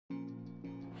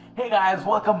Hey guys,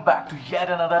 welcome back to yet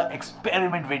another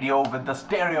experiment video with the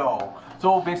stereo.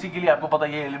 So basically आपको पता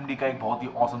है ये LMD का एक बहुत ही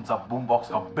awesome सा बूम बॉक्स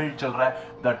का बिल्ड चल रहा है,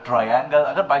 द ट्रायंगल।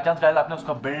 अगर बाई चांस गाइस आपने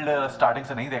उसका बिल्ड स्टार्टिंग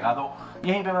से नहीं देखा तो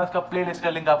यहीं पे मैं उसका प्लेलिस्ट का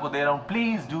लिंक आपको दे रहा हूँ,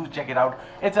 please do check it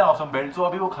out. It's an awesome build. सो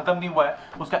अभी वो खत्म नहीं हुआ है,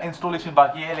 उसका इंस्टॉलेशन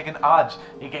बाकी है, लेकिन आज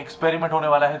एक एक्सपेरिमेंट होने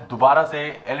वाला है दोबारा से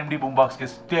LMD बूमबॉक्स के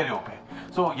स्टेरियो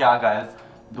पे। सो या गाइस,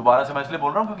 दोबारा से मैं इसलिए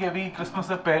बोल रहा हूँ क्योंकि अभी क्रिसमस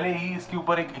से पहले ही इसके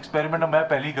ऊपर एक एक्सपेरिमेंट मैं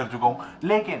पहले ही कर चुका हूँ,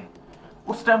 लेकिन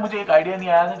उस टाइम मुझे एक आइडिया नहीं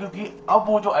आया था, क्योंकि अब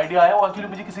वो जो आइडिया आया वो एक्चुअली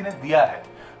मुझे किसी ने दिया है।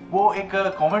 वो एक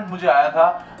कमेंट मुझे आया था,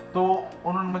 तो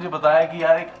उन्होंने मुझे बताया कि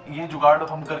यार एक ये जुगाड़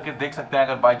हम करके देख सकते हैं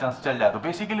अगर बाय चांस चल जाए तो।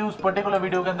 बेसिकली उस पर्टिकुलर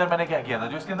वीडियो के अंदर मैंने क्या किया था,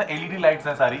 जो इसके अंदर एलईडी लाइट्स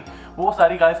हैं सारी, वो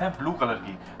सारी गाइस हैं ब्लू कलर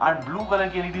की, एंड ब्लू कलर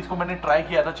की एलईडीज को मैंने ट्राई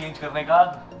किया था चेंज करने का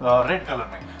रेड कलर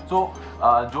में। सो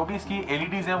जो भी इसकी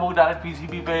एलईडीज हैं वो डायरेक्ट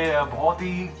पीसीबी पे बहुत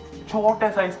ही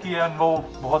छोटे साइज की है, वो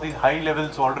बहुत ही हाई लेवल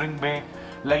सोल्डरिंग में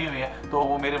लगी हुई है, तो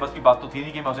वो मेरे बस की बात तो थी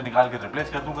नहीं कि मैं उसे निकाल के रिप्लेस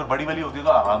कर दूं। अगर बड़ी वाली होती तो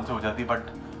आराम से हो जाती, बट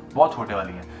बहुत छोटे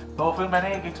वाली है। तो फिर मैंने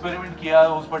एक एक्सपेरिमेंट किया,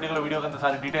 उस पर्टिकुलर वीडियो के अंदर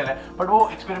सारी डिटेल है, बट वो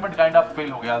एक्सपेरिमेंट काइंड ऑफ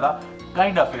फेल हो गया था।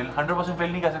 काइंड ऑफ फेल, 100%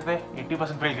 फेल नहीं कह सकते,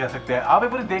 80% फेल कह सकते हैं। आप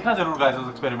एक बार देखना जरूर गाइस उस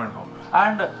एक्सपेरिमेंट को।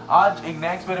 एंड आज एक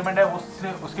नया एक्सपेरिमेंट है,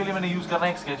 उसके लिए मैंने यूज करना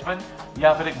है एक स्केच पेन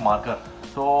या फिर एक मार्कर।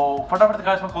 तो फटाफट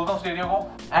गाइस मैं खोलता हूँ स्टेरियो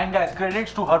को। And guys,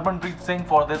 credits to Harmanpreet Singh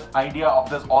for this idea of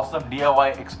this awesome DIY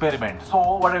experiment. So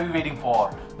what are we waiting for?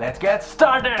 Let's get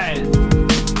started.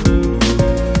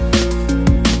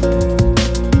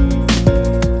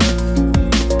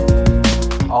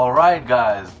 Alright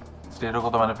guys, stereo को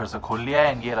तो मैंने फिर से खोल लिया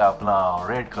है, एंड ये रहा अपना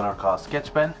रेड कलर का स्केच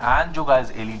पेन। एंड जो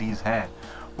गाइस एलईडीज हैं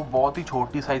वो बहुत ही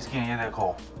छोटी साइज की हैं, ये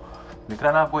देखो दिख रहा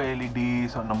है ना आपको एलईडी,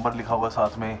 नंबर लिखा हुआ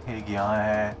साथ में, एक यहाँ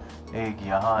है एक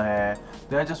यहाँ है,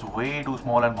 they are just way to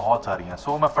small and बहुत सारी हैं।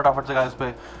 सो मैं फटाफट से गाइस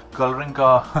पे कलरिंग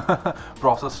का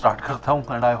प्रोसेस स्टार्ट करता हूँ,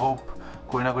 एंड आई होप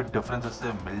कोई ना कोई डिफरेंस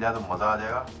इससे मिल जाए तो मज़ा आ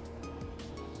जाएगा।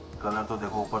 कलर तो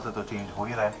देखो ऊपर से तो चेंज हो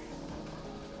ही रहा है,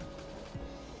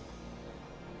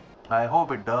 I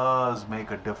hope it does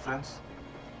make a difference.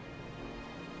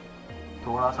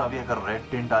 थोड़ा सा भी अगर रेड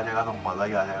टिंट आ जाएगा तो मज़ा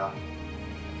ही आ जाएगा,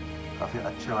 काफी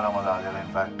अच्छे वाला मजा आ जाएगा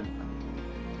इनफैक्ट।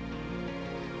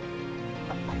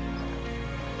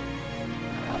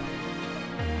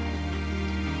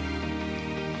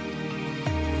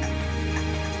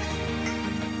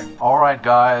 ऑलराइट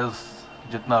गाइस,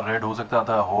 जितना रेड हो सकता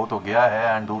था हो तो गया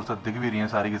है, एंड दूर से दिख भी रही है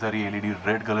सारी की सारी एलईडी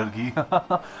रेड कलर की।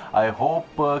 आई होप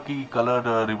कि कलर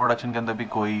रिप्रोडक्शन के अंदर भी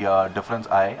कोई डिफरेंस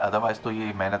आए, अदरवाइज तो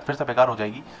ये मेहनत फिर से बेकार हो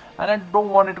जाएगी, and I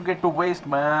don't want it to get to waste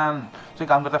man. तो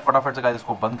काम करते हैं फटाफट से गाइस,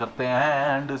 इसको बंद करते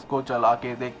हैं एंड इसको चला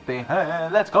के देखते हैं।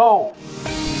 Let's go.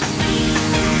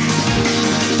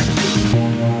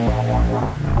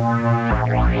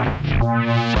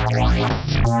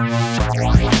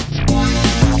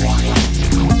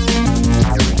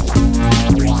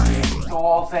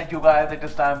 All set you guys, it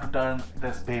is time to turn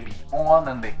this baby on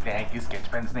and देखते हैं कि sketch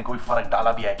pens ने कोई फर्क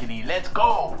डाला भी है कि नहीं। Let's go!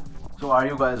 So are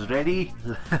you guys ready?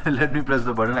 Let me press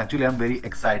the button. Actually I'm very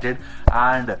excited,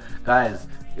 and guys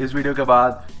इस वीडियो के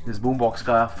बाद इस बूम बॉक्स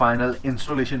का फाइनल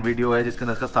इंस्टॉलेशन वीडियो है, जिसके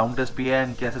अंदर इसका साउंड टेस्ट भी है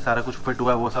एंड कैसे सारा कुछ फिट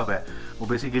हुआ है वो सब है। वो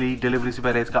बेसिकली डिलीवरी से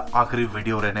पहले इसका आखिरी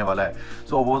वीडियो रहने वाला है,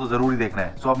 सो वो तो जरूरी देखना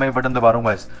है। सो अब मैं बटन दबा रहा हूँ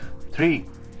guys, 3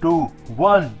 2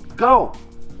 1 go!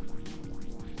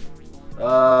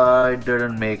 It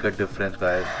didn't make a difference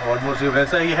guys, almost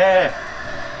वैसा ही है।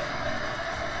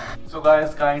 So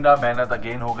guys, kinda मेहनत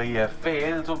अगेन हो गई है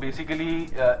फेल। So basically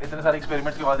इतने सारे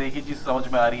एक्सपेरिमेंट्स के बाद एक ही चीज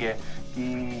समझ में आ रही है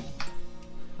कि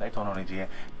लाइट्स ऑन होनी चाहिए,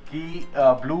 कि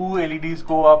ब्लू एलईडीज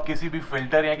को आप किसी भी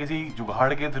फिल्टर या किसी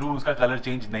जुगाड़ के थ्रू उसका कलर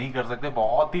चेंज नहीं कर सकते।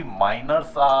 बहुत ही माइनर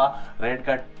सा रेड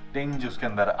का टिंज उसके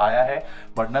अंदर आया है,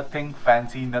 but nothing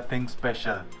fancy, nothing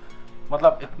special.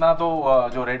 मतलब इतना तो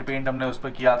जो रेड पेंट हमने उस पर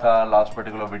किया था लास्ट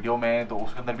पर्टिकुलर वीडियो में, तो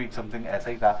उसके अंदर भी समथिंग ऐसा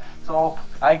ही था। सो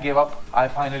I give up, I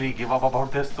finally give up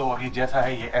about this. तो अभी जैसा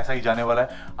है ये ऐसा ही जाने वाला है।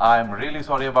 I am really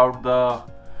sorry about the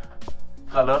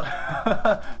colour.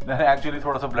 मैंने एक्चुअली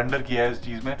थोड़ा सा ब्लंडर किया है इस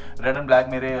चीज़ में। रेड एंड ब्लैक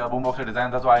मेरे बूम बॉक्स का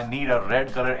डिज़ाइन था, सो I need a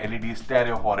red colour LED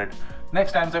stereo for it.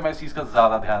 Next time से मैं इस चीज़ का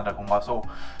ज़्यादा ध्यान रखूंगा। सो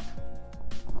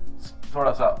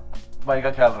थोड़ा सा भाई का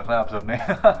ख्याल रखना है आप सबने।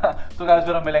 तो गाइस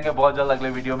फिर हम मिलेंगे बहुत जल्द अगले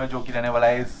वीडियो में, जो कि रहने वाला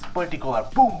है इस पर्टिकुलर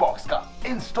बूम बॉक्स का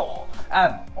इंस्टॉल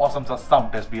एंड ऑसम सा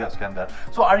साउंड टेस्ट भी है उसके अंदर।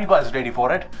 सो are you guys ready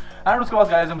for it? And उसके बाद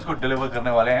गाइस हम इसको डिलीवर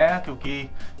करने वाले हैं, क्योंकि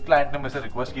क्लाइंट ने मुझसे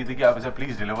रिक्वेस्ट की थी कि आप इसे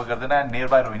प्लीज डिलीवर कर देना। नियर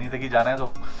बाय रोहिणी तक ही जाना है,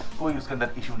 तो कोई उसके अंदर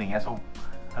इशू नहीं है। सो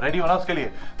रेडी हो ना उसके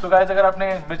लिए। तो गाइस अगर आपने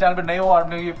मेरे चैनल पे नए हो और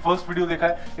आपने ये फर्स्ट वीडियो देखा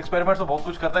है, एक्सपेरिमेंट्स तो बहुत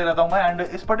कुछ करता ही रहता हूँ मैं, एंड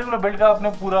इस पर्टिकुलर बिल्ड का आपने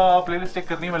पूरा प्लेलिस्ट चेक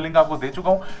करनी है, मैं लिंक आपको दे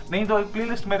चुका हूँ। नहीं तो एक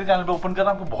प्लेलिस्ट मेरे चैनल पे ओपन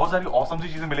करना, आपको बहुत सारी ऑसम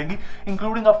सी चीजें मिलेंगी,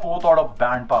 including a 4th order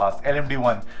band pass LMD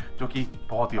 1, जो कि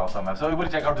बहुत ही ऑसम है। सो एक बार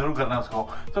चेकआउट जरूर करना है उसको।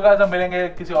 सो गाइस हम मिलेंगे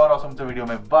किसी और ऑसम से वीडियो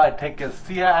में। Bye, take care,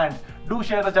 C you and do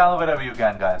share the channel wherever you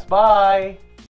can guys. Bye.